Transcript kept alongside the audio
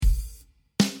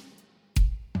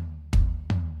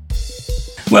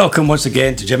Welcome once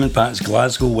again to Jim and Pat's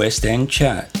Glasgow West End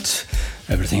Chat.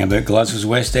 Everything about Glasgow's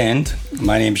West End.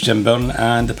 My name's Jim Byrne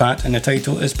and the Pat in the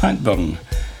title is Pat Byrne.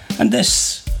 And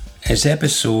this is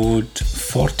episode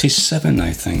 47,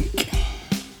 I think.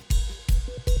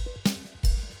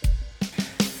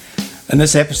 In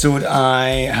this episode I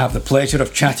have the pleasure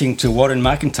of chatting to Warren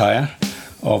McIntyre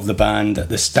of the band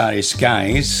The Starry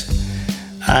Skies.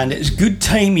 And it's good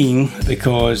timing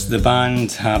because the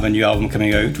band have a new album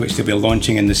coming out which they'll be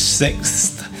launching in the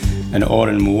 6th in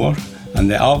Oranmore, and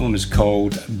the album is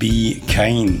called Be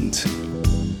Kind.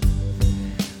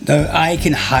 Now I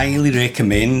can highly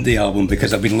recommend the album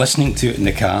because I've been listening to it in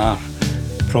the car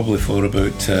probably for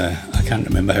about, I can't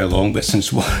remember how long, but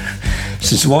since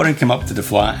Warren came up to the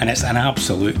flat, and it's an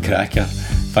absolute cracker.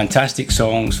 Fantastic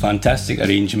songs, fantastic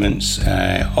arrangements,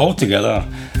 altogether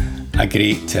a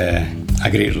great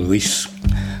release.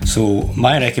 So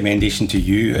my recommendation to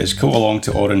you is go along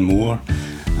to Oranmore,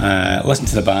 listen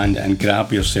to the band and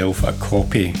grab yourself a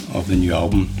copy of the new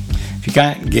album. If you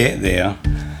can't get there,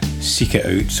 seek it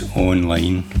out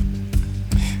online.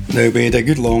 Now we had a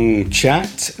good long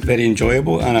chat, very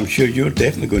enjoyable, and I'm sure you're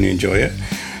definitely going to enjoy it.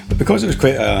 But because it was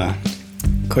quite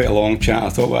a long chat, I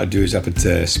thought what I'd do is I would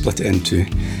split it into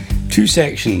two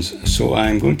sections. So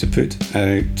I'm going to put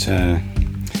out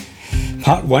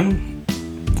part one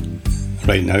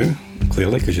right now,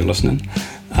 clearly because you're listening,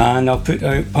 and I'll put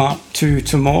out part two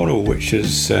tomorrow, which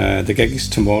is the gig's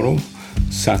tomorrow,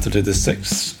 Saturday the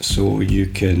 6th, so you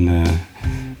can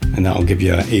and that'll give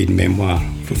you an aid memoir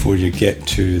before you get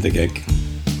to the gig.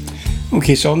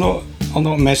 Okay, so I'll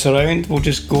not mess around. We'll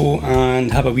just go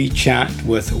and have a wee chat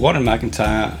with Warren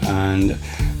McIntyre and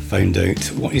find out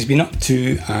what he's been up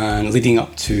to and leading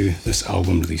up to this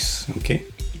album release. Okay.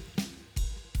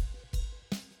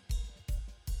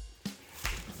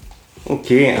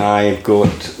 Okay, I've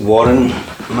got Warren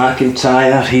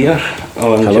McIntyre here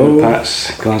on Jim and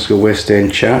Pat's Glasgow West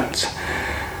End Chat.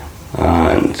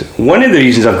 And one of the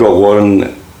reasons I've got Warren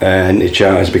in the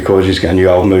chat is because he's got a new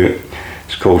album out.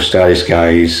 It's called Starry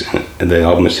Skies, and the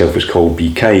album itself is called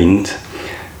Be Kind,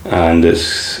 and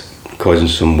it's causing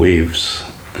some waves.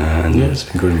 And yeah, it's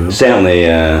been going well. Certainly,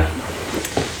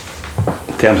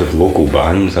 in terms of local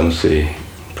bands, I would say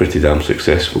pretty damn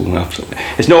successful. Absolutely.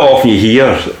 It's not often you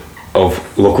hear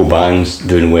of local bands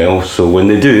doing well, so when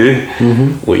they do,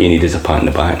 what you need is a pat on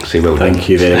the back. Say well done. Thank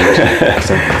you very much.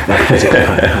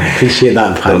 I appreciate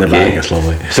that pat on the back, it's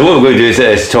lovely. So what we're going to do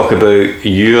is talk about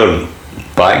your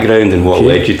background and what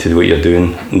led you to what you're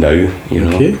doing now, you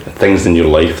know, things in your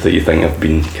life that you think have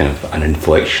been kind of an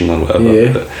inflection or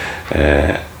whatever.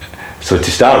 But, so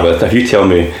to start with, if you tell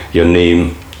me your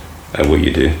name and what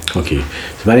you do. Okay,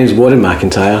 so my name's Warren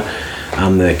McIntyre.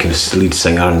 I'm the kind of lead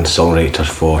singer and songwriter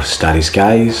for Starry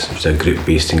Skies, which is a group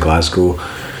based in Glasgow.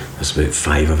 There's about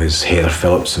 5 of us: Heather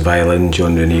Phillips on violin,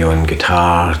 John Rooney on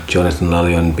guitar, Jonathan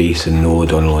Lilly on bass, and Noel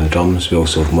O'Donnell on drums. We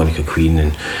also have Monica Queen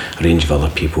and a range of other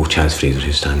people, Chaz Fraser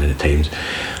who's standing at times.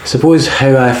 I suppose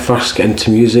how I first got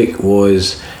into music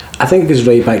was, I think it goes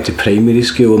right back to primary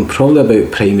school, and probably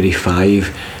about primary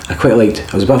 5. I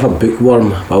was a bit of a bookworm,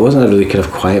 but I wasn't a really kind of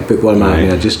quiet bookworm. Right. I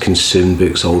mean, I just consumed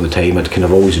books all the time. I'd kind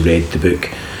of always read the book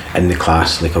in the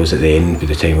class, like I was at the end by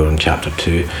the time we were on chapter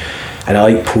 2. And I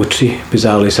like poetry,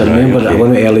 bizarrely, so I remember that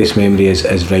one of my earliest memories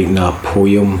is writing a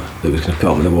poem that was kind of put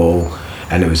up on the wall,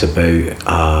 and it was about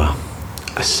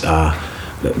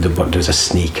there was a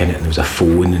snake in it, and there was a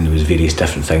phone, and there was various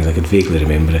different things. I could vaguely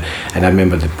remember it, and I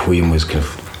remember the poem was kind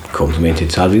of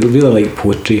complimented, so I really liked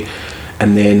poetry.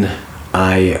 And then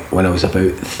when I was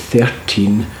about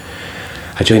 13,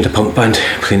 I joined a punk band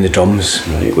playing the drums.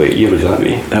 Right, what year was that?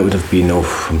 That would have been,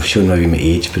 I'm showing maybe my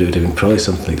age, but it would have been probably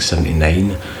something like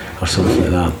 79 or something like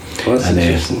that. Well, that's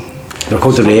interesting. They were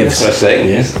called the Revs. For a second,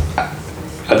 yes.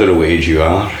 I don't know what age you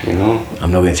are, you know.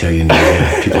 I'm not going to tell you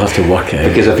now. People have to work it out.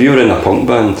 Because if you were in a punk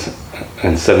band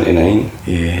in 79,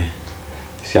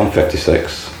 see, I'm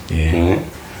 56. Yeah. Right?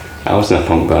 I was in a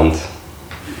punk band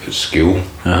at school.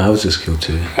 I was at school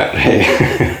too.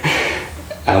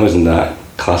 I was in that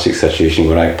classic situation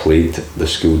where I played the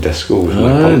school disco with my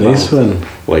punk nice band. One.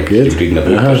 Like good. You're reading a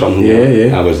book or something.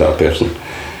 Yeah. I was that person.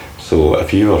 So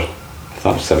if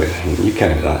that was 70, you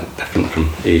can't be that different from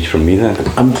age from me then.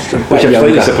 Which I'm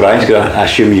slightly surprised because I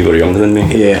assume you were younger than me.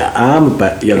 Yeah, I'm a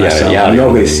bit younger. I'm not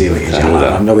going to say what age I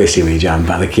am. I'm not going to say what age I am,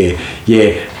 but okay.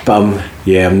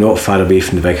 I'm not far away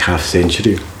from the big half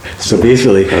century. So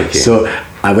basically, so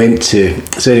I joined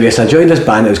this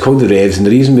band. It was called the Revs, and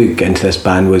the reason we got into this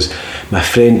band was my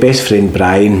best friend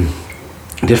Brian.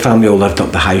 Their family all lived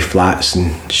up the high flats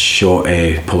in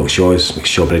Pollock Shaws,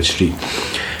 Shawbridge Street,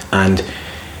 and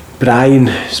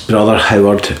Brian's brother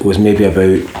Howard was maybe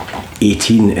about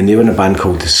 18, and they were in a band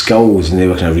called The Skulls, and they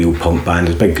were kind of a real punk band.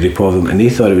 There's a big group of them, and they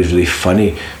thought it was really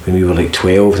funny when we were like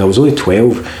 12. I was only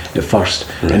 12 at first,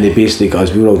 and they basically got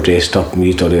us, we were all dressed up, and we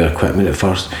used all their equipment at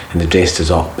first, and they dressed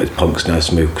us up as punks,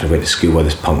 and we kind of went to school with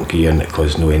this punk gear, and it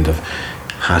caused no end of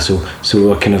hassle. So we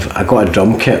were I got a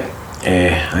drum kit,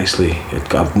 actually, I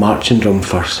got a marching drum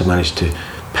first. I managed to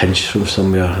pinch from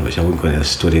somewhere, which I won't go into the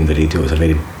story in the radio. It was a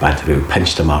very bad thing. We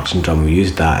pinched a marching drum, we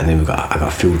used that, and then I got a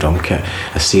full drum kit.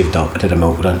 I saved up, I did a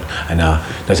milk run, and I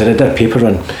did a paper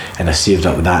run, and I saved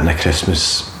up with that, and a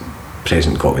Christmas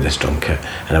present got me this drum kit,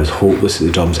 and I was hopeless at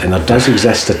the drums. And there does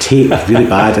exist a tape, really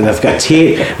bad, and I've got a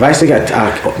tape, I've actually got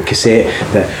a cassette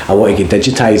that I want to get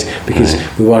digitised, because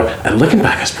we were, looking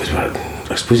back, I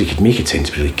suppose you could make it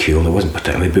sound really cool. It wasn't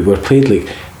particularly, but we were played like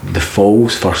The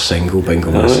Fall's first single, Bingo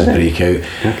Master's Breakout,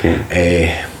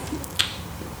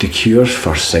 The Cure's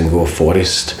first single,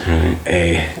 Forest,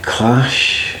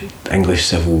 Clash, English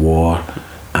Civil War,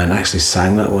 and I actually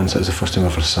sang that one, so it was the first time I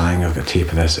ever sang. I've got tape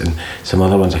of this, and some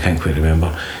other ones I can't quite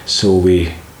remember. So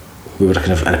we were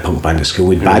kind of in a punk band at school.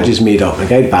 We had badges made up. The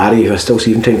guy Barry, who I still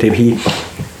see from time to time, he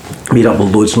made up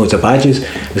loads and loads of badges.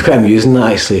 It was quite amusing,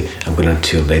 that, actually. I'm going on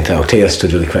tour then. I'll tell you this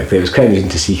story really quickly. It was quite amusing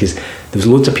to see, because there was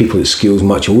loads of people at schools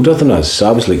much older than us, so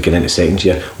I was like going into second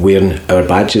year wearing our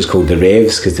badges called the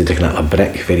Revs, because they did kind of a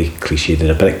brick, very cliched,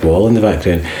 and a brick wall in the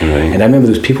background. And I remember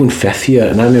there was people in fifth year,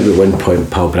 and I remember at one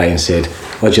point Paul Bryan said,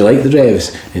 "Oh, do you like the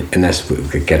Revs?" And this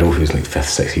girl who was like fifth,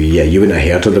 sixth year, yeah, you wouldn't have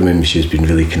heard of them, and she was being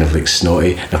really kind of like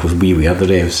snotty. And of course we were the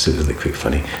Revs, so it was like quite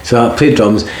funny. So I played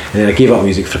drums, and then I gave up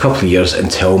music for a couple of years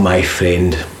until my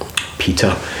friend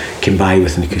Peter came by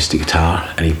with an acoustic guitar,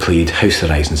 and he played House of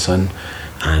the Rising Sun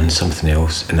and something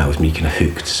else, and that was me kind of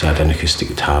hooked. So I had an acoustic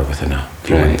guitar within a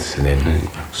few months, and then I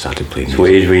started playing music. So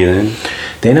what age were you then?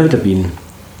 Then I would have been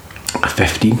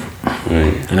 15,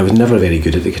 and I was never very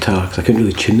good at the guitar, because I couldn't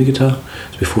really tune the guitar. It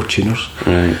was before tuners,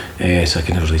 so I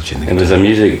could never really tune the guitar. And was there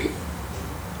music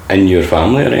in your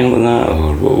family or anything like that,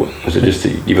 or what, was it just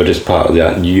that you were just part of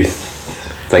that youth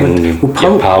thing, well, punk,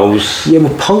 your pals? Yeah,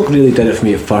 well, punk really did it for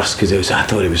me at first, because I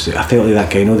felt like that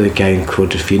guy, you know, the guy in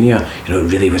Quadrophenia, you know, it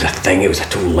really was a thing. It was a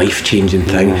total life-changing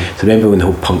thing. So I remember when the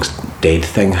whole Punk's Dead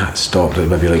thing had stopped, like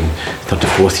maybe like third or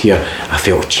fourth year, I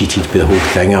felt cheated by the whole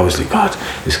thing. I was like, God,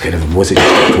 this kind of was it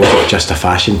just a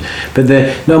fashion? But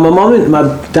my mum and my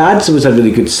dad was a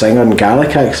really good singer in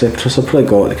Gaelic, actually, so I probably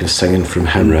got the kind of singing from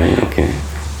him.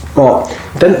 But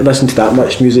didn't listen to that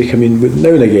much music. I mean,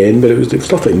 now and again, but it was like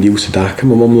stuff like Neil Sedaka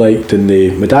my mum liked, and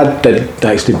my dad did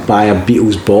actually buy a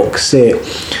Beatles box set,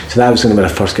 so that was when I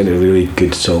first got into really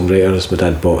good songwriters. My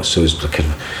dad bought, so it was like there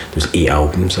was 8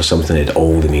 albums or something. It had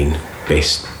all the main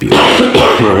best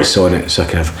Beatles on it, so I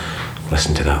kind of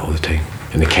listened to that all the time.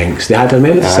 And the Kinks, I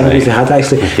remember the singles they had,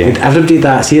 actually. Everybody in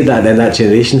that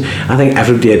generation, I think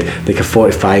everybody had like a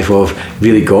 45 of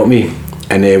Really Got Me,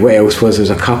 and what else was, there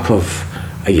was a couple of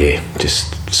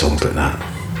just songs like that.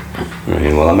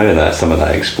 Right, well, maybe some of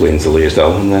that explains the latest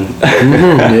album then. I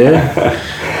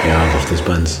love those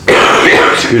bands.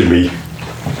 Excuse me.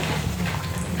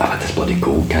 I've had this bloody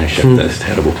cold kind of shit. That's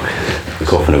terrible. You're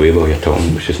coughing away while you're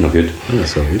talking, which is not good.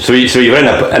 That's not good. So you were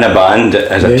in a band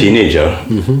as a teenager.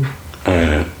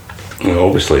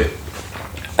 Obviously,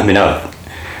 I mean, I've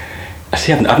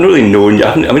not really known you.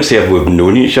 I wouldn't say we've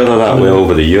known each other that well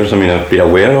over the years. I mean, I've been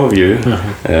aware of you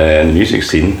in the music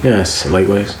scene. Yes,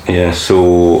 likewise. Yeah,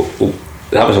 so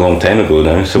that was a long time ago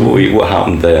now. So what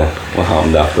happened there? What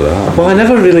happened after that? Well, I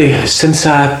never really, since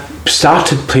I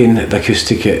started playing the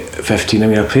acoustic at 15, I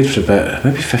mean, I played for a bit,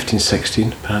 maybe 15,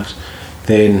 16 perhaps,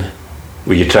 then...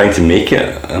 Were you trying to make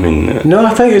it? I mean... No,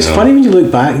 I think it's funny when you look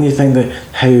back and you think that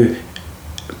how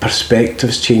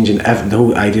perspectives change and the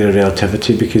whole idea of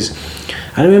relativity, because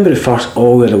I remember at first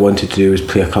all that I wanted to do was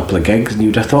play a couple of gigs, and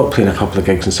you'd have thought playing a couple of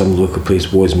gigs in some local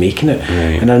place was making it.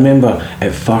 And I remember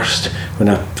at first when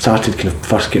I started kind of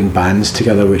first getting bands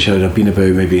together, which I would have been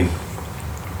about maybe,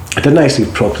 I didn't actually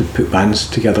properly put bands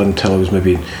together until I was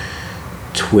maybe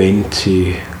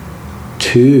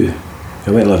 22. I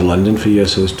went to live in London for a year,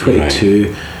 so I was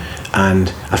 22,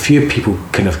 and a few people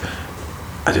kind of,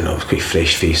 I don't know, it was quite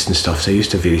fresh faced and stuff, so I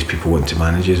used to have various people wanting to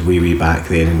manage us way back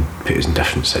then and put us in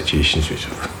different situations, which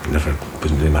never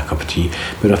wasn't really my cup of tea.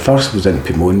 But when I first was in to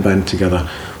put my own band together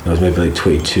when I was maybe like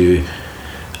 22,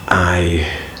 I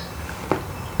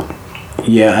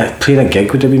played a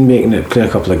gig, would have been making it, playing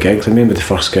a couple of gigs. I remember the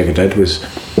first gig I did was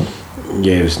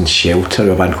it was in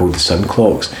Shelter, a band called the Sun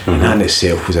Clocks, and that in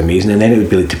itself was amazing. And then it would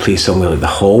be like to play somewhere like the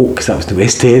Halt, because that was the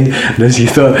West End. And as you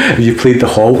thought, if you played the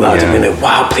Halt, that would have been like,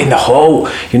 wow, playing the Halt,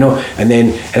 you know. And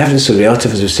everything's so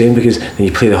relative, as I was saying, because then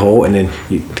you play the Halt, and then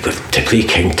you go to play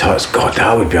King Tut's. God,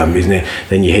 that would be amazing.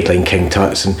 Then you headline King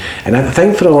Tut's, and I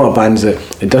think for a lot of bands that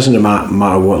it doesn't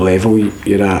matter what level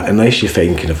you're at, unless you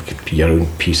find kind of your own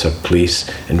piece or place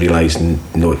and realise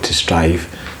not to strive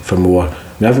for more. I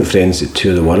mean, I've got friends that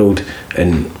tour the world,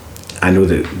 and I know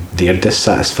that they're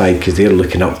dissatisfied because they're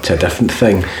looking up to a different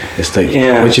thing. It's like,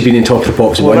 once you've been in Top of the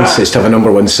Pops once, it's to have a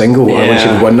number one single, and once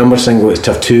you've one number single, it's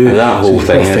to have two. And that whole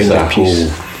thing is that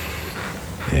piece.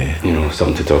 You know,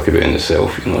 something to talk about in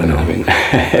itself, you know what I mean?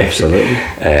 Absolutely.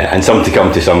 And something to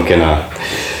come to some kind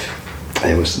of,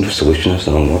 it was no solution, it's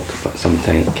the wrong word, but some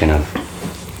kind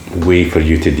of way for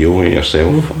you to deal with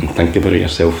yourself and think about it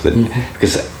yourself. That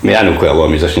because I mean, I know quite a lot of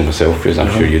musicians myself, because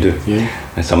I'm sure you do,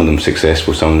 and some of them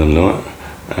successful, some of them not.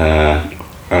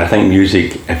 And I think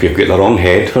music, if you've got the wrong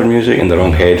head for music and the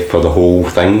wrong head for the whole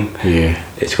thing,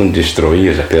 it's going to destroy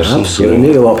you as a person. Absolutely, you know?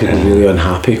 Make a lot of people really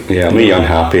unhappy. Yeah, make you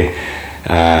unhappy,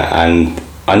 and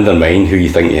undermine who you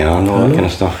think you are and all that kind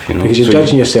of stuff. You know, because you're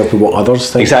judging yourself with what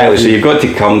others think. Exactly. So you've got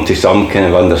to come to some kind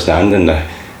of understanding that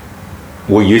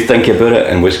what you think about it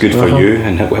and what's good for you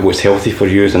and what's healthy for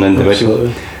you as an individual.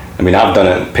 Absolutely. I mean, I've done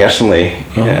it personally,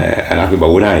 and I've got my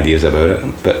own ideas about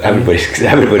it, but everybody's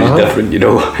different, you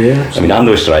know. I mean, I'm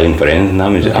not striving for anything.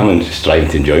 I'm just striving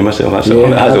to enjoy myself. That's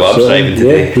what I'm striving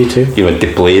to do. Me too. You know,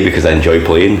 to play because I enjoy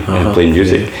playing and playing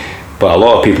music. But a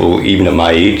lot of people, even at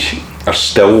my age, are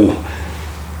still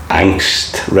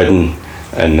angst-ridden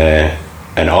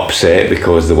and upset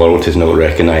because the world has not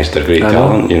recognised their great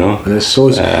talent, you know. And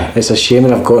it's a shame,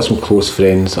 and I've got some close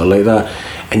friends that are like that,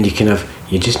 and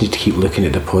you just need to keep looking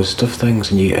at the positive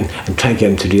things, and try to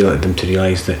get them to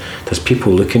realise that there's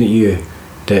people looking at you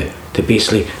that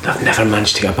basically they've never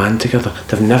managed to get a band together,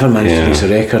 they've never managed to release a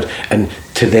record, and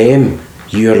to them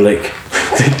you're like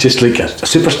just like a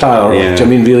superstar, or do you know what I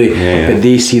mean, really? But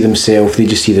they see themselves, they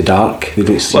just see the dark, they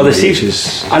don't see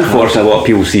unfortunately a lot of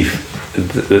people see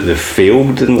they've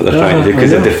failed in what they're trying to do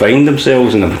because they've defined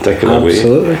themselves in a particular way.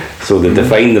 So they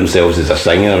define themselves as a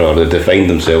singer, or they define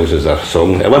themselves as a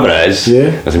song, whatever it is,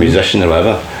 as a musician or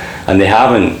whatever, and they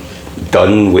haven't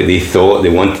done what they thought they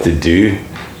wanted to do,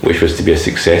 which was to be a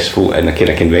successful in a kind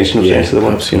of conventional sense of the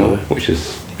word, you know, which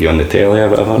is be on the telly or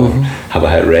whatever, have a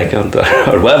hit record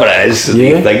or whatever it is that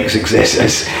they think success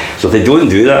is. So if they don't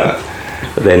do that,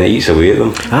 then it eats away at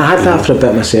them. I had that for a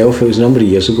bit myself. It was a number of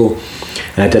years ago,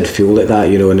 and I did feel like that,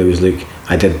 you know, and it was like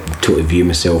I did totally view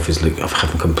myself as like I've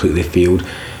having completely failed.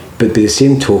 But by the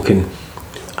same token,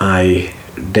 I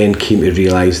then came to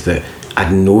realise that I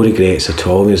had no regrets at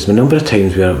all. There's a number of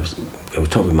times where I was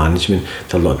talking with management,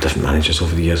 to a lot of different managers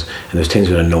over the years, and there's times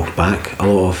where I knocked back a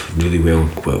lot of really well,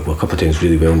 a couple of times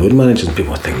really well known managers, and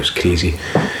people would think it was crazy.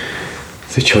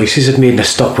 The choices I'd made, and I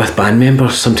stuck with band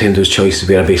members. Sometimes those choices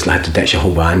where I basically had to ditch a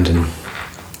whole band and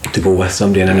to go with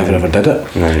somebody, and I never ever did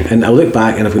it. And I look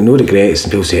back and I've got no regrets,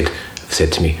 and people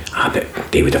said to me, but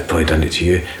they would have probably done it to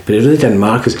you. But it really didn't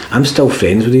matter, because I'm still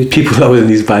friends with these people that I was in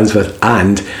these bands with,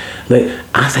 and like,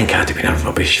 I think I'd have been a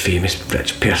rubbish, famous,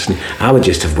 rich person. I would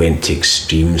just have went to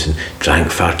extremes and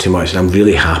drank far too much, and I'm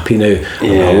really happy now. I've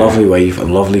got a lovely wife, a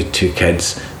lovely 2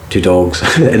 kids, 2 dogs,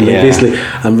 and basically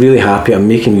I'm really happy. I'm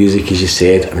making music, as you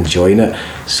said, I'm enjoying it.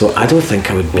 So I don't think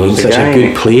I would be in such a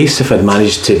good place if I'd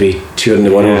managed to be touring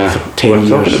the world for 10 years.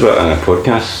 We were talking about a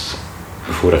podcast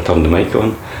before I turned the mic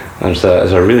on. There's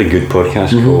a really good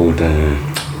podcast called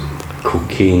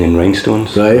Cocaine and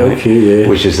Rhinestones,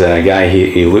 which is a guy,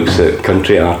 he looks at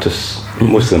country artists,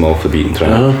 most of them off the beaten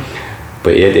track,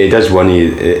 but he does one,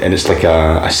 and it's like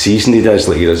a season he does,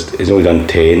 like he's only done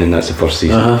 10, and that's the first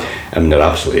season. I mean, they're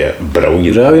absolutely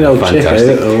brilliant,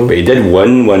 fantastic. But he did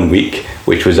one week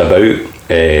which was about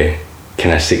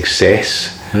kind of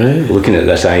success, looking at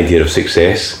this idea of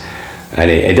success. And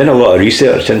he did a lot of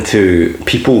research into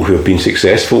people who have been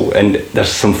successful, and there's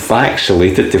some facts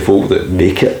related to folk that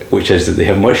make it, which is that they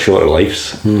have much shorter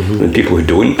lives than people who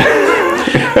don't.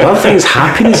 One thing is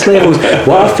happiness levels.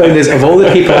 What I've found is, of all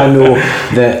the people I know,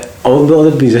 that all the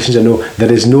other musicians I know, there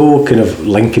is no kind of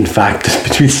linking factors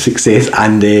between success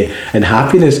and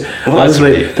happiness. Well, this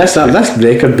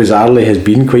record bizarrely has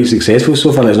been quite successful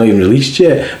so far, and it's not even released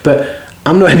yet, but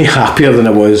I'm not any happier than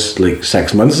I was like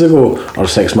 6 months ago or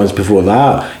 6 months before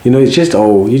that. You know, it's just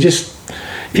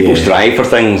people strive for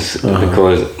things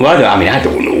because, well, I mean, I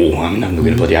don't know. I mean, I'm not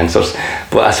going to bloody answers,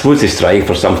 but I suppose they strive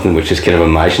for something which is kind of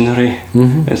imaginary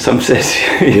in some sense.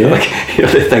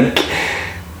 They think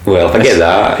Well, if I get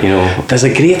that, you know. There's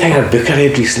a great thing, a book I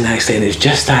read recently actually, and it's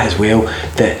just that as well.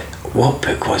 That what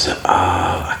book was it?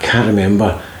 I can't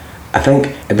remember. I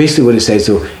think basically what it says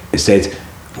though, it said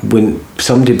when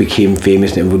somebody became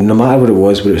famous, no matter what it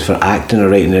was, whether it was for acting or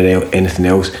writing or anything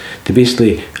else, they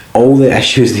basically all the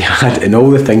issues they had and all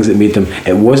the things that made them,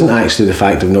 it wasn't actually the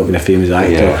fact of not being a famous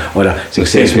actor or a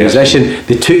successful musician.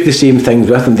 They took the same things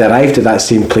with them, they arrived at that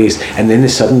same place, and then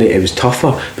suddenly it was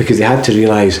tougher because they had to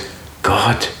realise,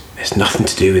 God, it's nothing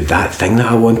to do with that thing that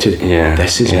I wanted.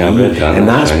 This is me, and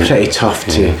that's pretty tough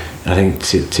to, I think,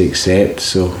 to accept.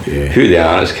 So who they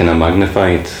are is kind of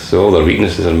magnified. So all their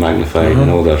weaknesses are magnified, and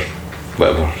all their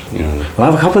whatever, you know. Well,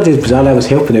 I have a couple of days bizarrely. I was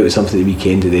helping out with something at the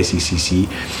weekend at the SECC,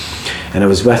 and I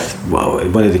was with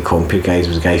one of the compere guys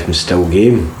was a guy from Still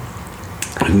Game,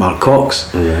 Mark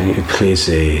Cox, who plays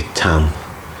Tam,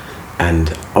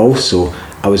 and also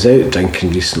I was out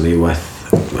drinking recently with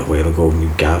a while ago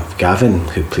Gavin,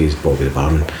 who plays Bobby the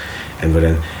Barman, and we're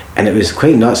in, and it was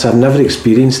quite nuts. I've never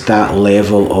experienced that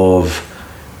level of,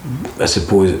 I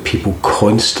suppose, people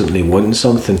constantly wanting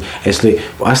something. It's like,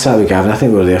 I sat with Gavin, I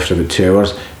think we were there for about 2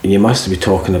 hours, and you must be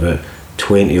talking about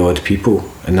 20 odd people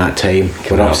in that time.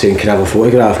 We're up saying, can I have a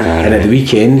photograph? And at the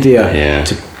weekend there,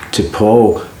 to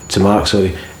Paul, to Mark,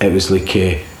 sorry, it was like,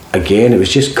 again, it was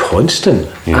just constant,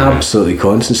 absolutely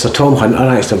constant. So Tom Hunter,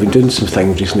 actually, I've been doing some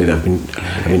things recently that I've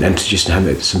been introducing him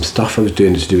to some stuff I was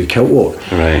doing to do with Kilt Walk.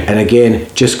 And again,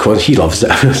 just he loves it.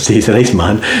 I would say he's a nice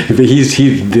man, but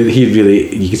he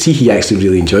really, you can see he actually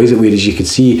really enjoys it. Whereas you could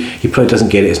see he probably doesn't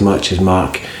get it as much as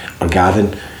Mark or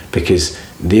Gavin, because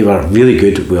they were really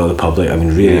good with all the public. I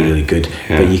mean, really good.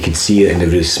 But you could see it, and they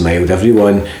really smiled,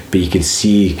 everyone. But you could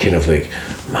see kind of like,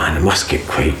 man, it must get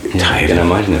quite tiring. I can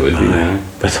imagine it would be.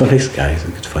 But they're nice guys,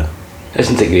 they're good fun.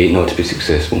 Isn't it great not to be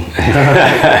successful?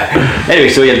 Anyway,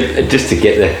 so just to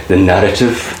get the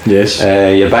narrative. Yes.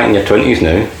 You're back in your 20s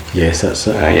now. Yes, that's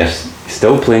it. You're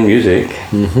still playing music.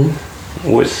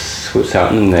 What's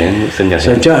happening then? What's in your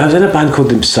head? I was in a band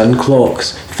called the Sun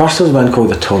Clocks. First there was a band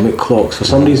called Atomic Clocks. For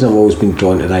some reason I've always been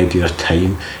drawn to the idea of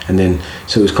time, and then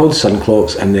so it was called Sun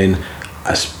Clocks, and then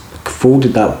I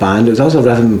folded that band. It was a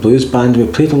rhythm and blues band. We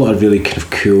played a lot of really kind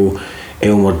of cool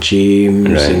Elmer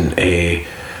James and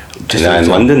just in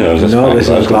London, or was this no, it was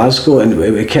in Glasgow, and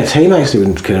at time actually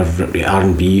when kind of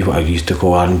R&B, what I used to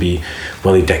call R&B,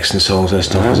 Willie Dixon songs and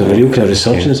stuff, was a real kind of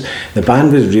resurgence. The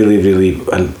band was really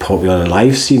popular on the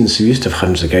live scene, so we used to have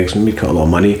hundreds of gigs, and we got a lot of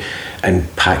money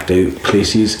and packed out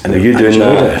places. And were you doing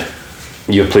that?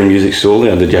 You were playing music solely,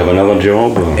 or did you have another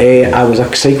job? I was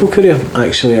a cycle courier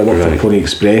actually. I worked for Pony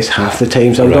Express half the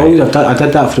time, so I did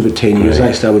that for about 10 years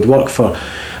actually. I would work for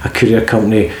a courier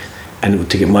company and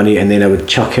to get money, and then I would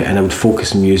chuck it and I would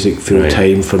focus on music full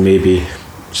time for maybe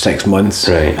 6 months,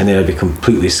 and then I'd be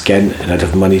completely skint and I'd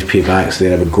have money to pay back, so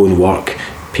then I would go and work,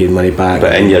 pay money back.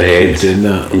 But in your head, doing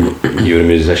that, you were a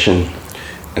musician,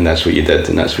 and that's what you did,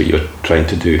 and that's what you were trying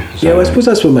to do. I suppose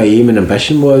that's what my aim and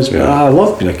ambition was. But I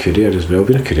loved being a courier as well.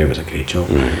 Being a courier was a great job.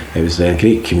 It was a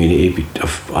great community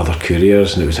of other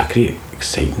couriers, and it was a great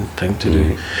exciting thing to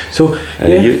do. So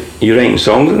you writing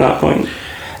songs at that point?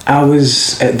 I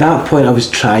was, at that point, I was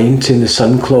trying to, in the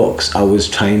Sun Clocks, I was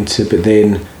trying to, but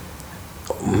then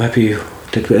maybe,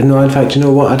 no, in fact, you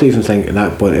know what, I don't even think at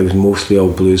that point it was mostly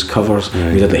all blues covers.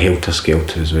 We did the Helter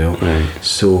Skelter as well.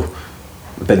 So,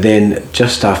 but then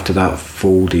just after that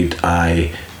folded,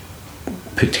 I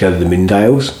put together the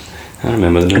Moondials. I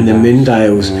remember the Moondials. And the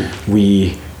Moondials,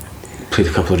 we played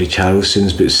a couple of Ray Charles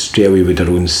tunes, but straight away with our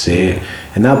own set.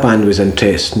 And that band was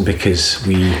interesting because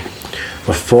we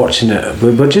were fortunate,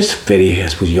 we were just very, I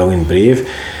suppose, young and brave,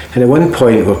 and at one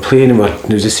point we're playing and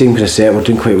it was the same kind of set, we're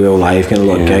doing quite well live, getting a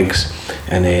lot of gigs,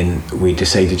 and then we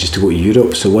decided just to go to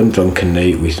Europe. So one drunken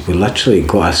night we literally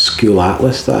got a school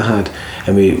atlas that I had,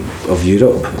 and of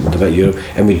Europe,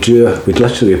 and we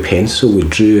literally with a pencil, we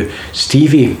drew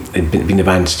Stevie, had been the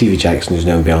band Stevie Jackson, who's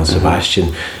now in Bell and Sebastian.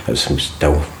 It was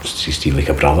still Steve like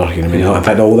a brother, you know what I mean? In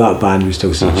fact, all that band we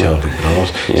still see each other like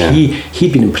brothers.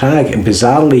 He'd been in Prague, and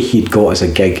bizarrely he'd got us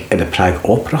a gig at the Prague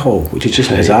Opera Hall, which is just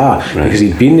bizarre because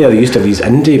he'd been there. They used to have these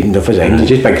indie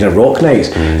just big kind of rock nights.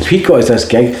 So he'd got us this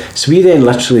gig. So we then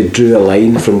literally drew a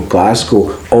line from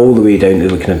Glasgow all the way down to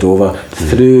kind of Dover,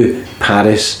 through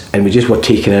Paris, and we just were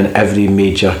taking in every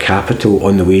major capital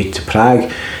on the way to Prague.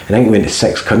 I think we went to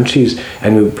 6 countries,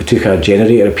 and we took our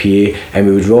generator PA, and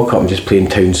we would rock up and just play in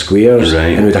town squares,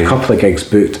 and we had a couple of gigs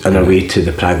booked on our way to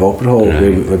the Prague Opera Hall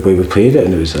where we played it,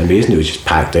 and it was amazing. It was just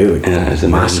packed out, like it was a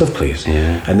massive place.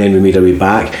 And then we made our way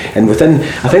back, and I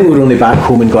think we were only back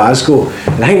home in Glasgow,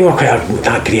 and I think we were quite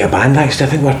that great a band actually. I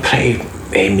think we were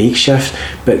makeshift.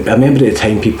 But I remember at the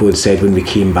time people had said when we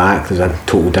came back there's a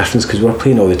total difference, because we were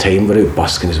playing all the time, we were out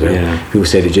busking as well. People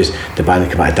said the band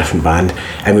had come back a different band,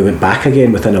 and we went back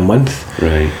again within a month.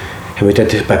 Right. And we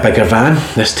did a bigger van.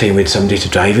 This time we had somebody to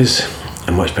drive us,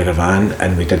 a much bigger van,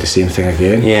 and we did the same thing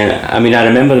again. Yeah, I mean, I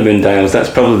remember the Moondials. That's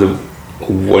probably the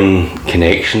one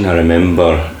connection I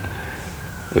remember,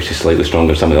 which is slightly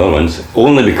stronger than some of the other ones,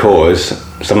 only because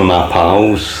some of my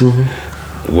pals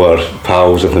were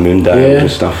pals of the Moondials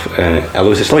and stuff. I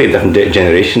was a slightly different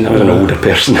generation. I was an older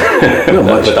person. Not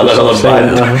much. With another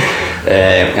band.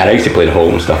 And I used to play the hall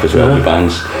and stuff as well with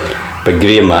bands. But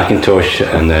Graham McIntosh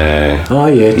and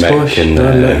Mick and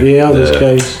those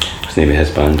guys. What's the name of his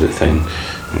band at the time?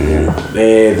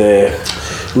 The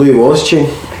Louis Waschain.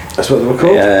 That's what they were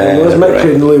called. It was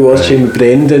Mick and Louis Waschain with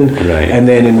Brendan, and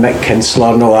then in Mick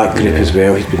Kinsler and all that group as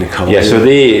well. He's been a couple.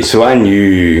 Yeah, so I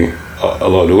knew a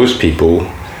lot of those people.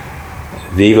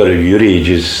 They were of your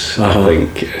ages, I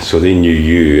think, so they knew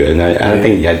you, and I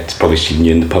think I'd probably seen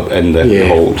you in the pub, in the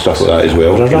hall and stuff like that as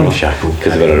well,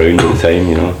 because they were around at the time,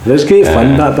 It was great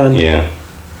fun, that band. Yeah.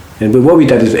 But what we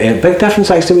did is a big difference.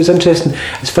 Actually, it was interesting.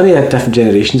 It's funny that different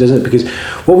generations, isn't it? Because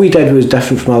what we did was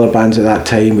different from other bands at that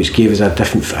time, which gave us a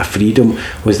different freedom.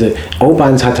 Was that all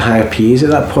bands had to hire PAs at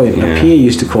that point. A PA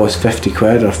used to cost 50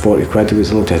 quid or 40 quid. It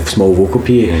was a little small vocal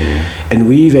PA, and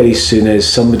we very soon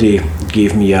as somebody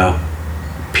gave me a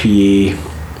PA.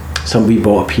 Somebody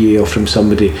bought a PA from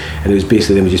somebody, and it was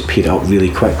basically then we just paid it up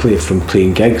really quickly from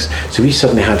playing gigs. So we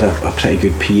suddenly had a pretty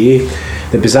good PA.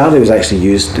 The bizarrely was actually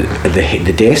used at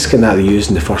the desk and that they used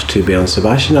in the first two Belle and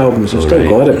Sebastian albums. I still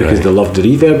got it because they loved the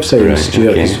reverb sound.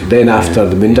 Stuart. Then after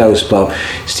the Moondials split up,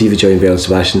 Stevie joined Belle and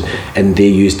Sebastian, and they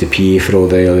used the PA for all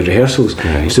the early rehearsals.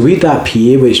 So we had that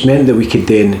PA, which meant that we could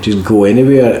then just go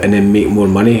anywhere and then make more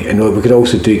money. And we could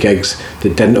also do gigs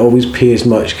that didn't always pay as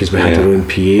much because we had our own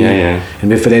PA.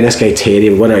 And for then this guy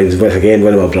Terry, one of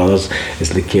my brothers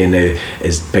is looking now,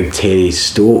 is Big Terry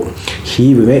Stoke.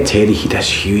 We met Terry. He had this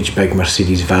huge big Mercedes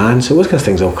van, so those kind of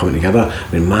things all coming together.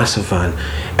 I mean, massive van,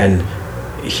 and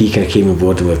he kind of came on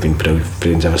board, and we've been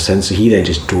friends ever since. So he then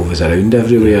just drove us around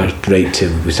everywhere, right to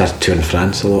we started touring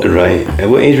France a lot. Right. At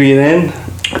what age were you then?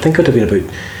 I think I'd have been about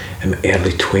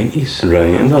early 20s.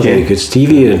 Right. Not very good.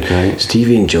 Stevie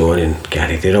and John and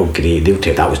Gary, they're all great. They'll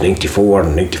tell that was 94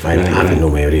 and 95. I have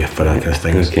no memory for that kind of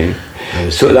thing. Okay.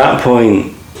 So at that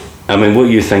point, I mean, what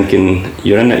are you thinking?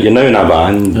 You're now in a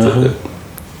band.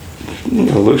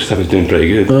 Looks like it's doing pretty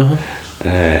good.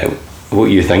 What are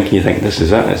you thinking? You think this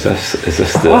is it? Is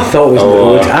this the? I thought it was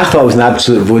road. I thought it was an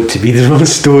absolute road to be the Rolling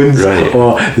Stones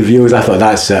or the Violas. I thought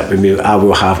that's it. I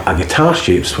will have a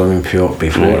guitar-shaped swimming pool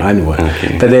before I know it.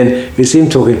 Okay. But then, the same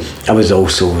token, I was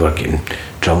also getting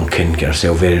drunk and get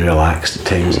ourselves very relaxed at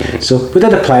times. So we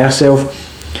did apply ourselves.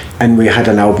 And we had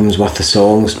an album's worth of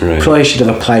songs. Probably should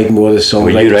have applied more of the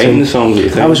songs. Were you writing the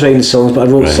songs? I was writing the songs, but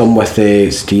I wrote some with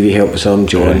Stevie helped with some,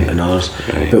 John and others.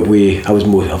 But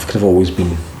I've kind of always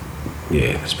been,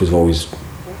 I suppose I've always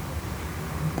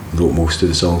wrote most of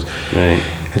the songs. And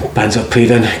bands I've played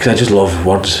in, because I just love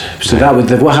words. So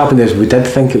what happened is we did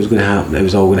think it was going to happen. It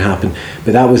was all going to happen,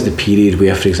 but that was the period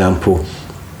where, for example,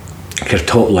 our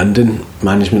top London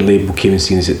management label came and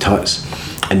seen us at Tuts.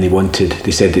 And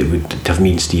they said it would have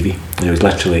me and Stevie, and it was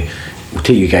literally, we'll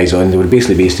take you guys on. They were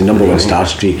basically based in number 1 Star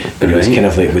Street, but it was kind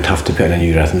of like we'd have to put in a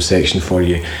new rhythm section for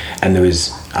you. And there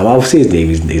was, I'll say his name,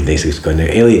 he's basically gone now,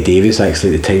 Elliot Davis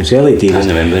actually at the time. So Elliot Davis,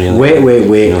 Wet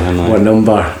were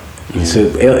number. So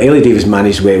Elliot Davis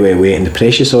managed Wet in the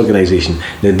Precious organisation.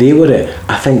 Now they were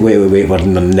I think Wet were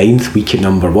in their 9th week at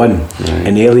number 1,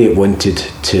 and Elliot wanted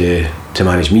to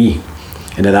manage me,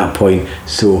 and at that point,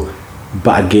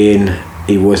 but again.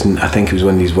 He wasn't. I think it was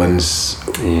one of these ones.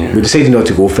 We decided not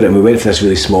to go for it, and we went for this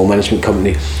really small management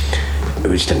company,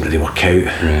 which didn't really work out.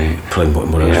 Probably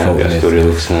more our fault. So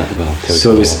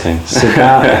it was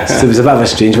a bit of a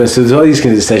strange one. So there's all these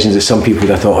kind of decisions that some people would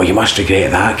have thought, oh, you must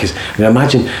regret that, because I mean,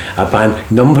 imagine a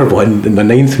band number 1 in the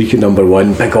 9th week at number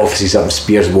 1, big offices up in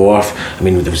Spears Wharf. I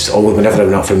mean, there was always, whenever I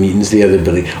went up for meetings there, there'd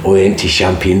be like all the empty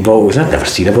champagne bottles. I'd never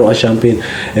seen a bottle of champagne.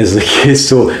 It's like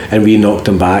so, and we knocked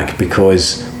them back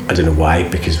because. I don't know why,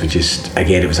 because we just,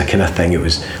 again, it was a kind of thing,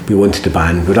 we wanted the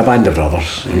band, we're a band of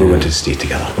brothers, and we wanted to stay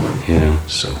together.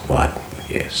 But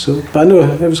I know,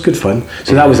 it was good fun.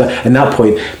 So that was, at that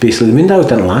point, basically, the Moondials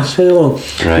didn't last very long.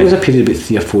 It was a period of about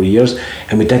 3 or 4 years,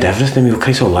 and we did everything, we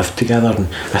kind of all lived together, and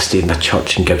I stayed in a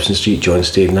church in Gibson Street, John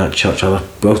stayed in that church, we all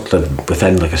lived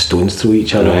within like a stone's throw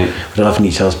each other, we lived in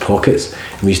each other's pockets,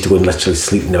 and we used to go and literally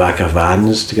sleep in the back of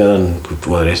vans together, and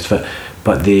all the rest of it.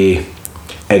 But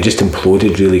it just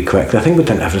imploded really quickly. I think we'd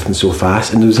done everything so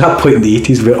fast, and there was that point in the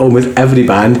 80s where almost every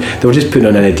band, they were just putting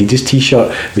on an Adidas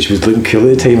t-shirt, which was looking cool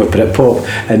at the time, or Britpop,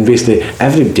 and basically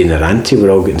everybody in their ante were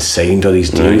all getting signed, all these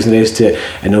deals and the rest of it.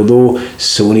 And although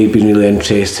Sony had been really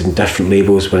interested and different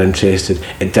labels were interested,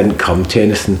 it didn't come to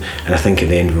anything. And I think in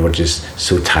the end we were just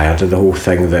so tired of the whole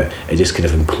thing that it just kind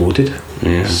of imploded.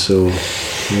 So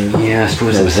I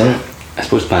suppose that was it. I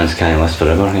suppose bands can't last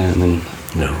forever. I mean,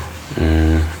 no.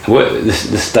 What the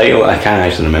style? I can't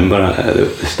actually remember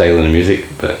the style of the music,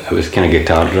 but it was kind of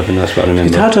guitar driven. That's what I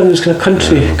remember. Guitar driven, it was kind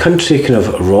of country kind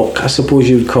of rock, I suppose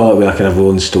you would call it, with a kind of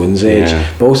Rolling Stones edge,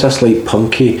 but also a slight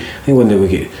punky. I think when they were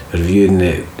reviewing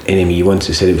the NME once,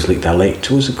 they said it was like the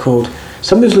electro. What was it called?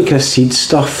 Some was looking at seed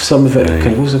stuff. Some of it, kind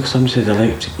of, what was it? Some said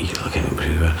electric. I can't remember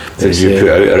who they were. Did you put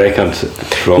out a record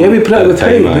from? Yeah, we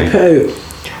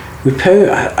put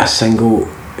out a single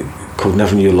called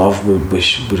Never Knew Love,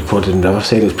 which we recorded in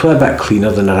Riverside. It was probably a bit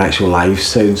cleaner than our actual live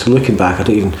sound. So looking back, I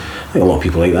think a lot of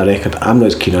people like that record. I'm not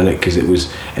as keen on it because it was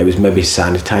maybe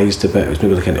sanitised a bit. It was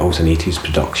maybe like an 80s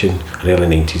production, an early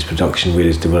 90s production,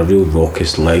 whereas they were a real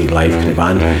raucous live kind of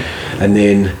band. And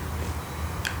then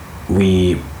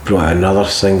we brought out another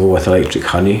single with Electric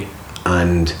Honey,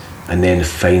 and then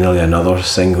finally another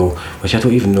single, which I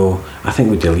don't even know, I think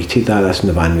we deleted that. That's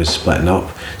when the band was splitting up,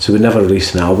 so we never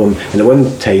released an album. And at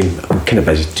one time, I'm kind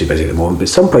of too busy at the moment, but at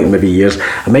some point, maybe years,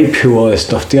 I might pull all this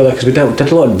stuff together, because we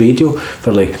did a lot of radio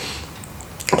for like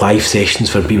live sessions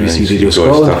for BBC Radio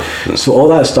Scotland, so all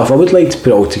that stuff I would like to put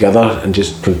it all together and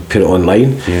just put it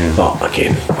online, but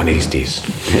again, one of these days.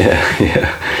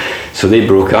 So they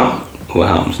broke up. What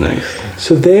happens next?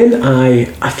 So then I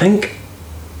think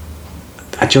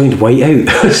I joined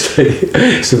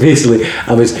Whiteout. So basically,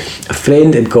 a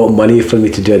friend had got money for me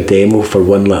to do a demo for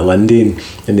One Little Indian,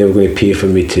 and they were going to pay for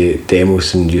me to demo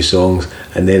some new songs.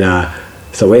 And then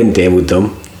so I went and demoed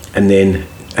them, and then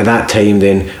at that time,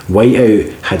 then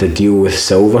Whiteout had a deal with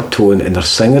Silvertone, and their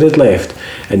singer had left,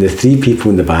 and the three people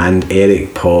in the band,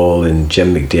 Eric, Paul, and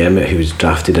Jim McDermott, who was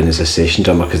drafted in as a session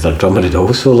drummer because their drummer had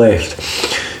also left.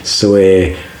 So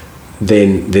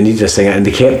then they needed a singer, and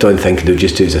they kept on thinking they would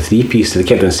just do it as a three-piece, so they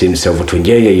kept on saying to Silvertone,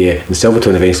 yeah, and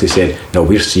Silvertone eventually said, no,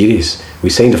 we're serious, we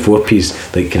signed a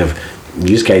four-piece, like kind of,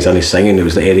 these guys aren't singing. It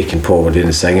was like Eric and Paul were doing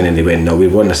the singing, and they went, no, we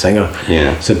want a singer.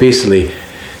 So basically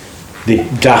they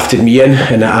drafted me in,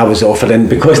 and I was offered in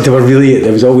because they were always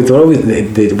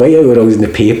the Whiteout were always in the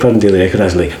paper and Daily Record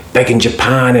as like big in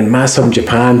Japan and massive in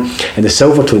Japan, and the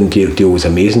Silvertone deal was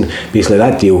amazing. Basically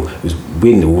that deal was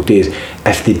way in the old days.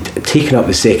 If they'd taken up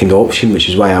the second option, which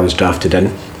is why I was drafted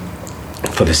in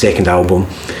for the second album,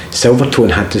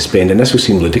 Silvertone had to spend, and this will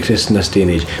seem ludicrous in this day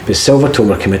and age, but Silvertone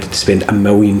were committed to spend £1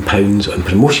 million on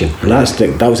promotion, and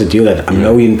that was the deal. They had £1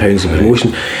 million in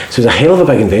promotion, so it was a hell of a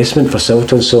big investment for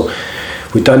Silvertone. So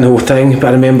we'd done the whole thing, but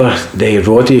I remember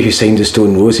Roddy, who signed the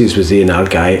Stone Roses, was the A&R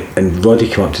guy, and Roddy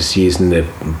came up to see us in the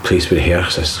place we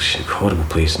rehearsed, this horrible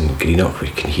place in Greenock where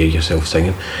you can hear yourself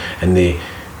singing, and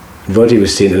Roddy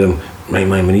was saying to them, right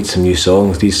man, we need some new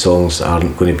songs, these songs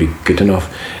aren't going to be good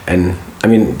enough. And I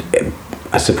mean,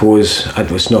 I suppose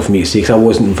it's not for me to say because I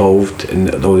wasn't involved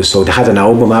in all this. So they had an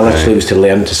album. I literally was to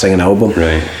learn to sing an album,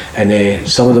 and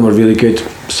some of them were really good,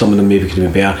 some of them maybe could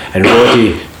have been better. And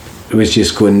Roddy was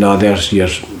just going, no,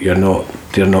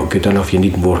 they're not good enough. You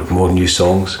need more new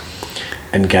songs.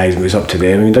 And guys, it was up to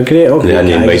them. I mean, they're great. They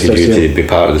hadn't invited you to be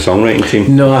part of the songwriting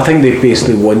team? No, I think they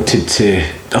basically wanted to.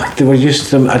 They were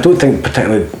just. I don't think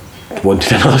particularly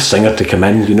wanted another singer to come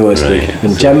in. You know, it's like.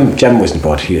 I mean, Jim wasn't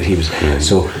bored. He was.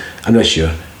 So I'm not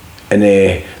sure. And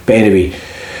but anyway.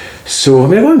 So I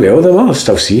mean, it went well. I'll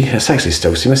still see. I've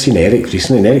seen Eric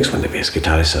recently, and Eric's one of the best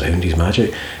guitarists around. He's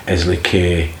magic. Is like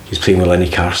he's playing with Lenny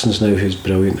Carson's now, who's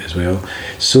brilliant as well.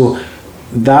 So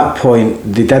that point,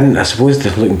 they didn't. I suppose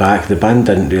looking back, the band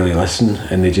didn't really listen,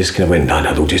 and they just kind of went, no,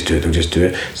 they'll just do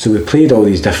it. So we played all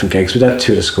these different gigs. We did a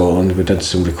tour of Scotland. We did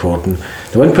some recording.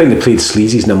 At one point, they played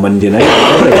Sleazy's on a Monday night.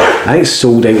 I think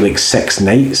sold out like 6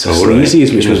 nights of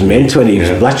Sleazy's, which was mental. And it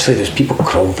was literally there's people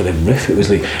crawling for the roof. It was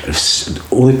like the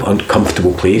only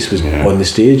uncomfortable place was on the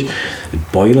stage,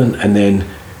 boiling. And then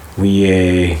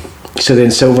we. So then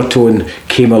Silvertone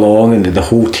came along, and the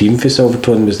whole team for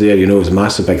Silvertone was there. You know, it was a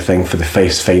massive big thing for the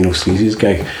final Sleazy's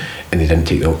gig, and they didn't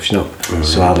take the option up.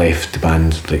 So I left the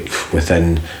band like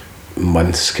within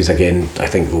months, because again, I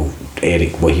think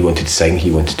Eric, what he wanted to sing,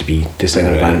 he wanted to be the singer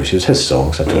of the band, which was his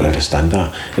songs. I don't understand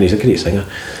that, and he's a great singer.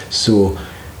 So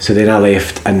then I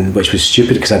left, and which was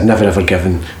stupid because I'd never ever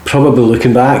given. Probably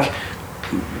looking back,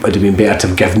 would have been better to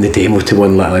have given the demo to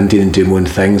one little indie and do my own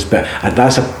things, but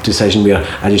that's a decision where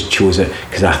I just chose it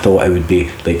because I thought it would be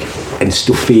like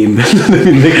insta fame.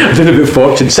 I don't know about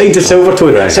Fortune, signed to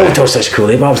Silvertone. Right. Silvertone's such a cool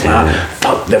label. I was like,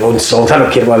 fuck their own songs, I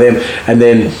don't care about them. And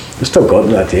then I still got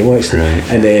that demo actually,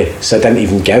 and so I didn't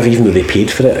even give, even though they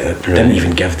paid for it, I didn't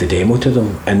even give the demo to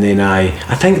them. And then I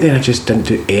think then I just didn't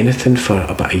do anything for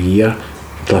about a year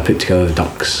till I put together the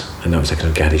Ducks, and that was like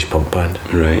a garage punk band.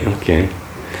 Right, okay.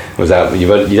 Was that you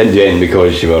didn't do anything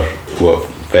because you were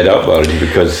fed up, or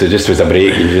because it just was a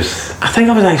break? I think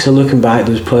I was actually looking back.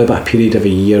 There was probably about a period of a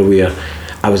year where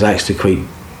I was actually quite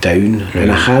down,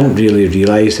 and I hadn't really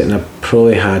realised it. And I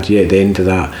probably had at the end of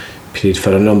that period,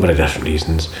 for a number of different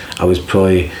reasons. I was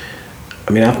probably.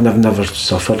 I mean, I've never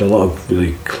suffered. A lot of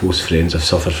really close friends have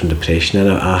suffered from depression,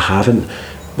 and I haven't.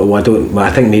 But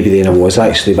I think maybe then I was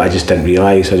actually, but I just didn't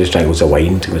realise. I just drank loads of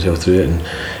wine, took myself through it,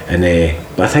 and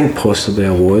but I think possibly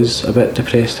I was a bit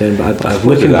depressed then. But I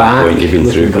looking back, point, you've been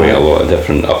through quite a lot of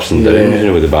different ups and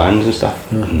downs, with the bands and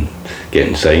stuff, and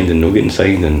getting signed and not getting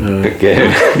signed, and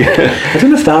I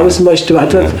don't know if that was much to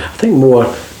it. I think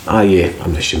more.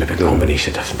 I'm just maybe a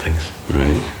combination of different things.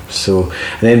 Right. So,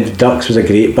 and then Ducks was a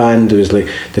great band. It was like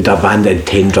the band that had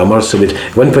 10 drummers. So at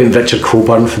one point Richard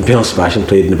Coburn from Pale Sebastian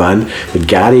played in the band. With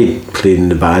Gary played in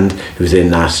the band, who was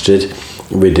in Astrid.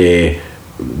 With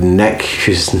Nick,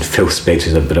 who's in Phil Spector,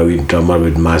 who's a brilliant drummer.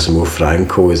 With Massimo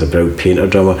Franco, who's a brilliant painter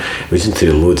drummer. We went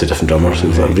through loads of different drummers.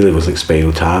 It really was like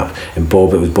Spinal Tap. And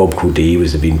Bob Cody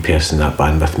was the main person in that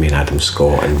band with me, and Adam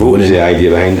Scott. And what was the idea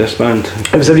behind this band?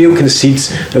 It was a real kind of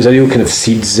Seeds. It was a real kind of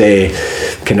Seeds,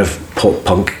 kind of pop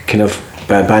punk kind of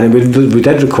band. And we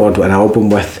did record an album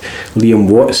with Liam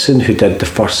Watson, who did the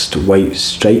first White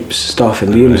Stripes stuff.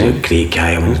 And Liam's a great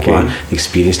guy. I mean, he's got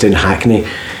experienced in Hackney.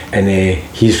 And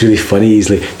he's really funny. He's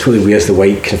like totally wears the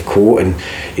white kind of coat, and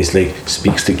he's like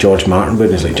speaks like George Martin would,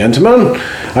 and he's like, "Gentlemen,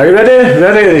 are you ready?"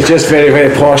 And he's just very,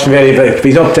 very posh and very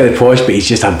he's not very posh, but he's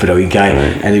just a brilliant guy.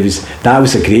 And that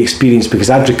was a great experience, because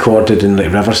I'd recorded in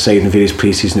like Riverside and various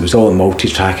places, and it was all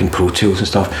multi-track and Pro Tools and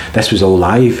stuff. This was all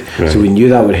live, so we knew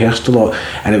that, we rehearsed a lot,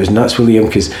 and it was nuts with Liam,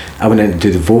 because I went in to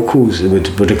do the vocals, and we'd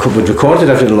recorded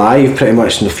everything live pretty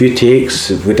much in a few takes.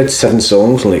 We did 7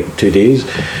 songs in like 2 days,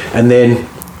 and then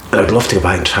I'd love to go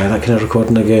back and try that kind of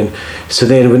recording again. So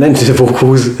then I went into the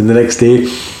vocals the next day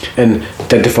and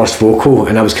did the first vocal,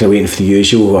 and I was kind of waiting for the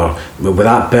usual, or with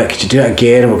that bit, could you do it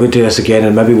again, and we're going to do this again,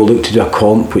 and maybe we'll look to do a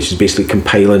comp, which is basically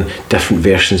compiling different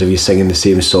versions of you singing the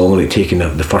same song, like taking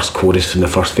the first chorus from the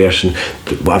first version,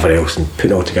 whatever else, and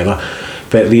putting it all together.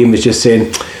 But Liam was just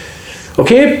saying,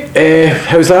 okay,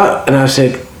 how's that? And I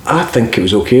said, I think it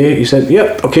was okay. He said,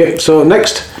 yep, okay, so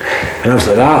next. And I was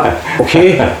like,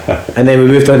 okay. And then we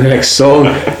moved on to the next song,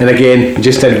 and again, we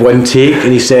just did 1 take,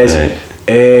 and he says,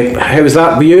 how was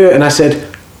that with you? And I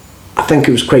said, I think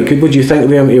it was quite good. What do you think,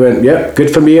 Liam? He went, yeah,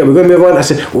 good for me. We're going to move on. I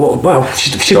said, well,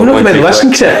 should we not come in and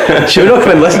listen to it? Should we not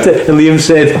come in and listen to it? And Liam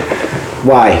said,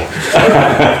 why?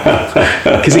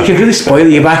 Because it can really spoil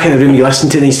you. You're back in the room, you listen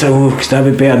to it, and you say, because that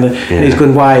would be better. And he's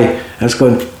going, why? And I was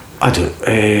going, I don't,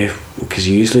 because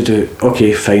you usually do.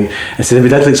 Okay, fine. And so then we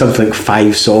did like something like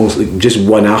 5 songs, like just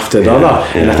one after the other.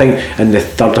 And I think in the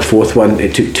third or fourth one,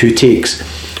 it took 2 takes,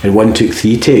 and one took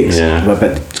 3 takes.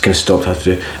 But kind of stopped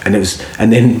after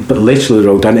it, but literally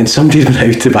we're all done. And somebody went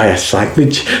out to buy a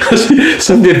sandwich.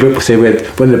 Somebody would say one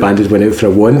of the bandits went out for a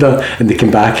wander, and they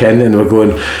came back in, and we're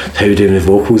going, how are we doing the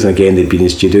vocals? And again, they'd been in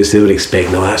studios, so they were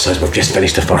expecting, that's us, we've just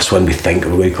finished the first one, we think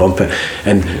we're going to comp it.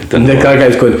 And the guy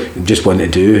was going, just want to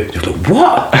do. They were like,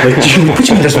 what? Like, what do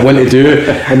you mean just want to do?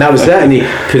 And that was it. And he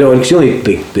put it on,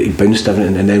 because he bounced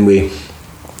everything, and then we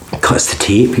cuts the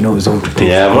tape, it was all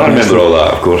tape. I remember all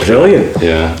that, of course. Brilliant.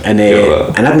 And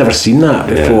I'd never seen that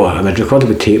before. I'd recorded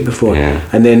with tape before,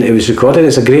 and then it was recorded.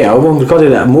 It's a great album.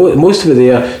 Recorded it, most of it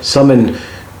there, some in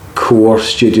Core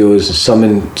Studios, some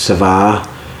in Savah,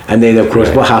 and then of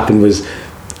course what happened was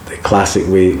the classic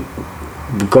way.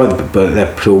 We got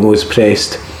the promos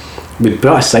pressed. We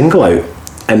brought a single out,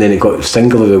 and then it got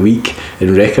single of the week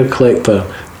in Record Collector,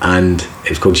 and it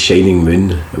was called Shining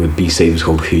Moon. The B-side was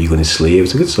called Who You Gonna Slay. It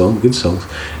was a good song,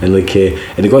 and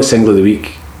and it got single of the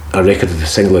week, a record of the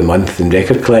single of the month in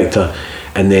Record Collector,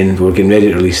 and then we were getting ready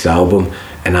to release the album,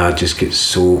 and I just get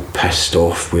so pissed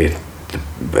off with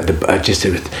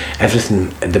everything.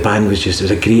 The band was it was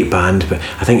a great band, but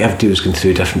I think everybody was going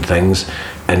through different things,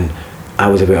 and I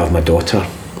was about to have my daughter,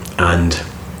 and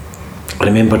I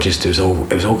remember it was all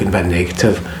getting a bit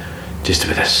negative, just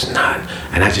about this and that,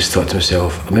 and I just thought to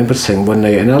myself, I remember singing one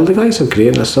night, and all the guys are great,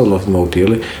 and I still love them all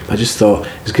dearly, but I just thought,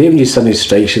 it's great when you suddenly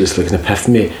strikes you this like an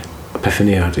epiphany,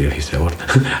 epiphany, I don't know if you said that word.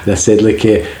 And I said, like,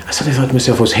 I suddenly thought to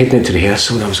myself, I was heading out to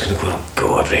rehearsal and I was going to go, oh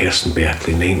God, rehearsing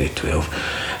Berkeley 9 to 12.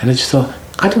 And I just thought,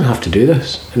 I don't have to do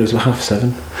this. And it was about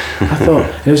 7:30. I thought,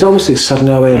 and it was almost like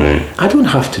suddenly I went, I don't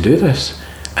have to do this.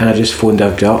 And I just phoned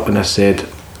Dave up and I said,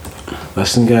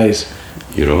 listen guys,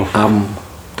 you're off.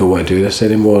 Don't want to do this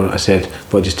anymore. I said,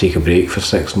 we'll just take a break for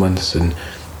 6 months and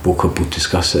we'll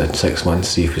discuss it in 6 months,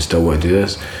 see if we still want to do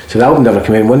this. So the album never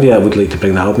came in. One day I would like to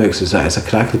bring the album out because it's a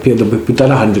crack. We've done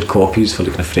 100 copies for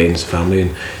like my friends,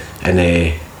 family,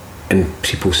 and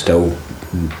people still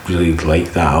really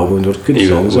like that album. There were good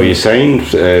songs. Were you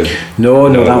signed? No,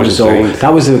 that was all. Signed.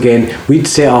 That was again.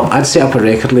 I'd set up a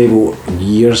record label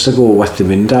years ago with the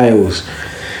Moondials.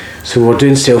 So we're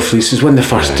doing self-releases, one of the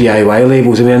first DIY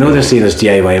labels. I mean, I know they're saying there's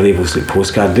DIY labels like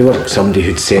Postcard. They were somebody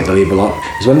who'd set the label up.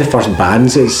 It was one of the first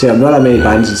bands that had set up. Not that many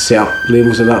bands had set up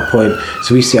labels at that point.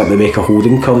 So we set up the Make a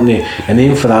Holding Company. And the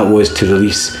aim for that was to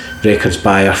release records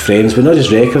by our friends, but not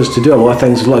just records, to do a lot of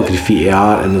things. There's a lot of graffiti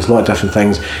art and there's a lot of different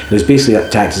things. And it was basically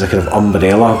to act as a kind of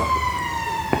umbrella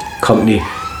company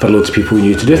for loads of people who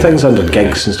knew to do things under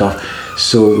gigs and stuff.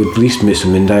 So we released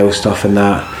some Moondial stuff and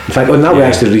that. In fact, on that we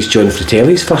actually released John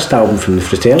Fratelli's first album from the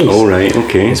Fratellis. Oh right,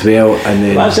 okay. As well, and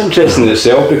then that's interesting in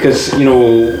itself because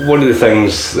one of the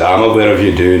things that I'm aware of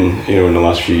you doing, in the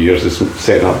last few years is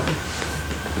setting up,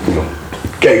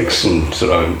 gigs and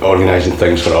sort of organising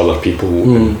things for other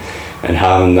people and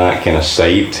having that kind of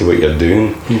side to what you're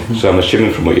doing. So I'm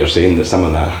assuming from what you're saying that some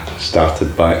of that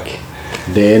started back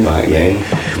then.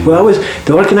 Well,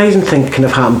 the organising thing kind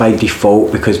of happened by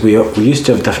default because we used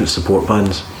to have different support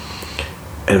bands,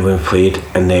 and when we played,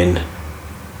 and then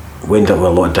we ended up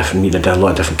with a lot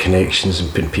of different connections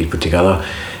and putting people together,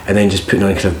 and then just putting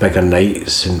on kind of bigger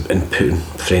nights and putting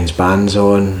friends' bands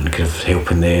on and kind of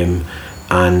helping them,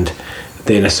 and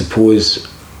then I suppose.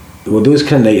 Well, those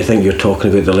kind of nights I think you're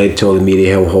talking about that led to all the Mary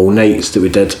Hill Hall nights that we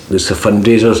did, those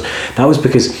fundraisers. That was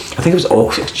because I think it was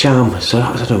Ox Jam, so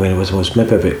I don't know when it was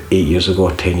maybe about 8 years ago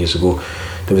or 10 years ago.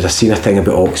 I seen a thing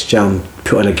about Ox Jam,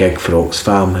 put on a gig for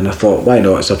Oxfam, and I thought, why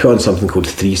not? So I put on something called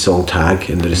 3-Song Tag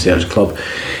in the Research Club,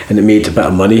 and it made a bit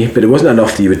of money, but it wasn't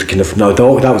enough that you would kind of,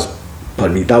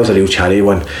 that was a real charity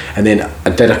one. And then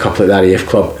I did a couple at the RAF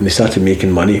Club, and they started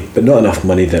making money, but not enough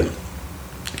money that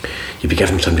you'd be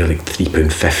giving somebody like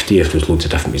 £3.50 if there's loads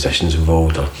of different musicians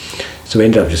involved. So we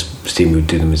ended up just saying we'd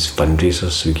do them as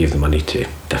fundraisers, so we gave the money to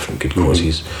different good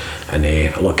causes, and a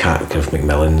lot of kind of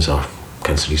Macmillan's or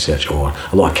Cancer Research, or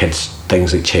a lot of kids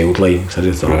things like Childline. So I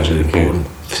really thought it was really important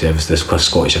service, this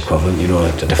Scottish equivalent. I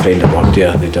had a friend that worked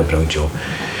there, they did a brilliant job.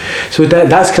 So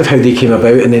that's kind of how they came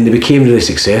about, and then they became really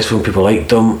successful and people liked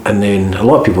them, and then a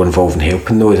lot of people were involved in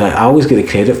helping those. I always get the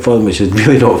credit for them, which is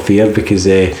really not fair because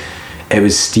it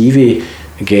was Stevie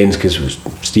again, because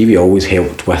Stevie always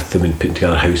helped with them and putting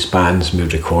together house bands, and we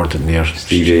would record in there.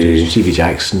 Stevie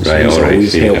Jackson, so he's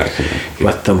always helped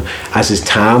with them, as is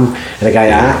Tam and a guy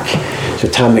Ack. So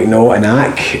Tam McNaught and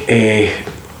Ack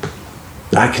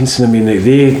Atkinson, I mean,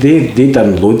 they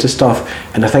done loads of stuff,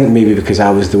 and I think maybe because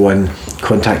I was the one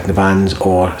contacting the bands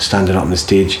or standing up on the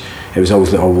stage, it was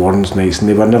always little Warren's nights, and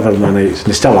they were never my nights, and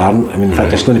they still aren't. I mean, in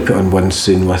fact, I'm going to put on one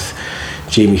soon with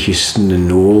Jamie Houston and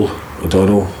Noel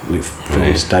O'Donnell,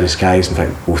 from Starry Skies, in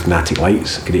fact both Natic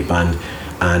Lights, a great band,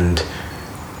 and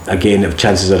again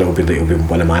chances are it'll be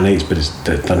one of my nights, but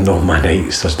they're not my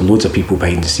nights. There's loads of people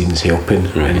behind the scenes helping,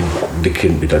 and they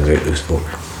couldn't be done without those folk.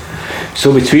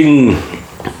 So between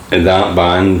that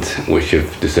band, which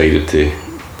you've decided to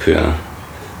put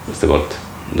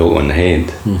note on the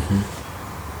head,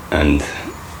 and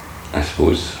I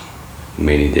suppose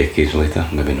many decades later,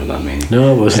 maybe not that many.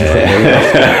 No, it wasn't.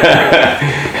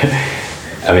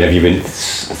 I mean, have you been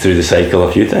through the cycle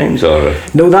a few times, or?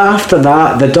 No, after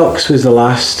that, the Ducks was the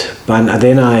last band. And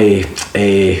then I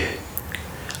did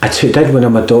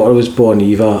when my daughter was born,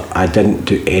 Eva. I didn't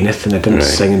do anything. I didn't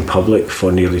sing in public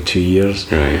for nearly 2 years.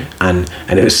 Right. And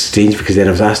it was strange because then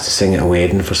I was asked to sing at a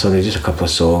wedding for somebody, just a couple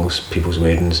of songs, people's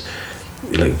weddings.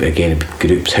 Like again,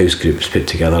 house groups put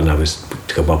together, and I was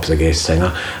to come up as a guest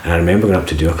singer, and I remember going up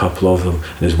to do a couple of them,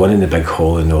 and there's one in the big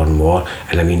hall in Northern Moor,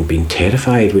 and I mean being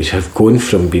terrified, which have gone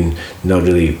from being not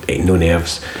really, no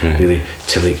nerves really,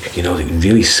 to like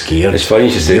really scared. It's funny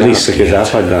you should say really that because I've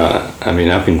had that. I mean,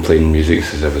 I've been playing music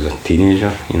since I was a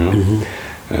teenager,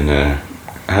 and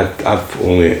I've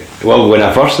only, when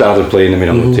I first started playing, I mean,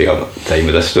 I'm going to take up time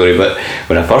with this story, but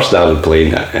when I first started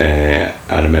playing,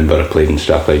 I remember I played in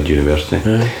Strathclyde University,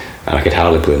 and I could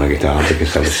hardly play my guitar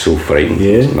because I was so frightened.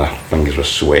 My fingers were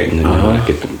sweating, and I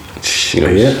could,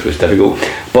 it was difficult.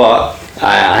 But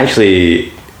I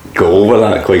actually got over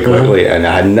that quite quickly, and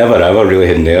I had never ever really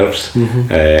had nerves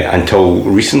until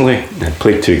recently. I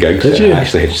played 2 gigs. Did you? I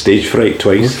actually had stage fright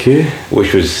twice,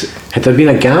 which was. Had there been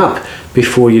a gap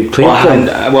before you'd played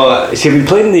them? See, we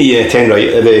played in the 10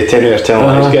 Writers 10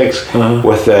 Lives gigs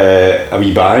with a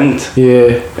wee band,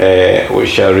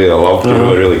 which I really loved. They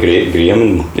were really great,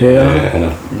 Graham, and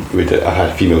I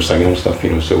had female singing and stuff,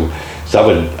 so that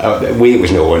would, weight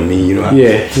was not on me,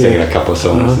 singing a couple of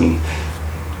songs, and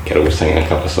Carol was singing a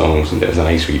couple of songs, and it was a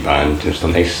nice wee band, just a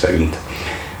nice sound.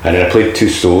 And then I played 2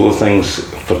 solo things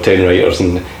for 10 Writers,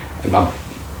 and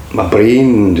my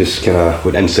brain just kind of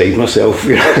went inside myself.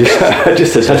 I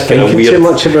just kind of weird. Too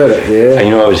much about it, yeah.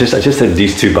 And, I just had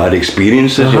these 2 bad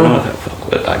experiences.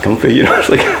 Where'd that come from? It's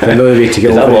like another way to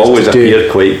get over. I've always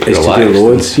appeared quite relaxed. To do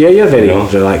loads. Yeah, you're a very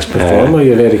relaxed performer.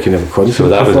 You're very kind of confident. So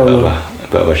that was a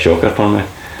bit of a shocker for me.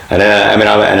 And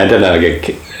then I did a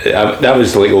gig. That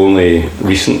was like only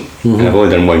recent. And I've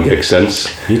only done 1 gig since.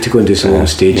 You need to go and do some long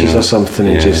stages or something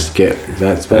and just get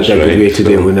that's a good way to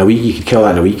do it in a week. You could kill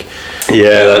that in a week.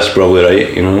 Yeah, that's probably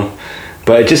right,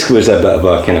 But it just was a bit of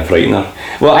a kind of frightener.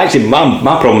 Well, actually,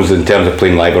 my problems in terms of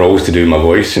playing live are always to do with my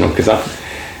voice, because I've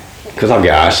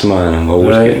got asthma and I'm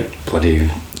always getting bloody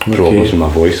problems with my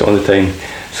voice all the time.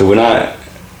 So when I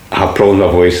have problems with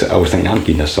my voice, I was thinking, I'm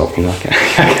getting this up,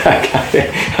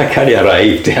 I can't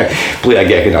arrive to play a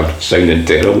gig and I'm sounding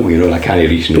terrible, and I can't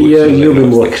reach notes. But you'll be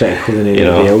more critical than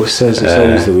anybody else is. It's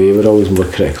always the way. We're always more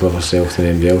critical of ourselves than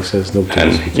anybody else is.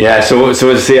 So as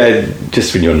I say,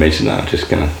 just when you were mentioning that, I'm just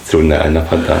kind of throwing that in. I've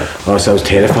had that. Oh, so I was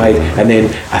terrified. And then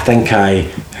I think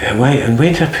when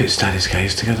did I put Starry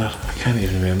Skies together? I can't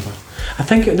even remember. I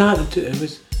think it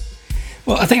was.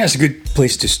 Well, I think that's a good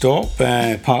place to stop,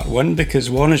 part 1, because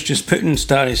Warner's just putting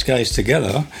Starry Skies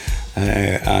together,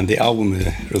 and the album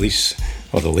release,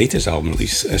 or the latest album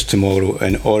release, is tomorrow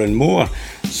in Oran Moor.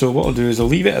 So what I'll do is I'll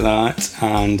leave it at that,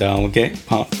 and I'll get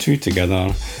part 2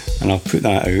 together, and I'll put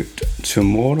that out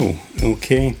tomorrow.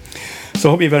 Okay. So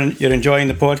I hope you're enjoying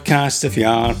the podcast. If you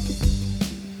are,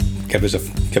 give us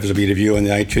a wee review on the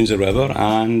iTunes or whatever,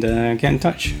 and get in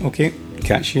touch. Okay.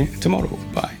 Catch you tomorrow.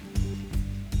 Bye.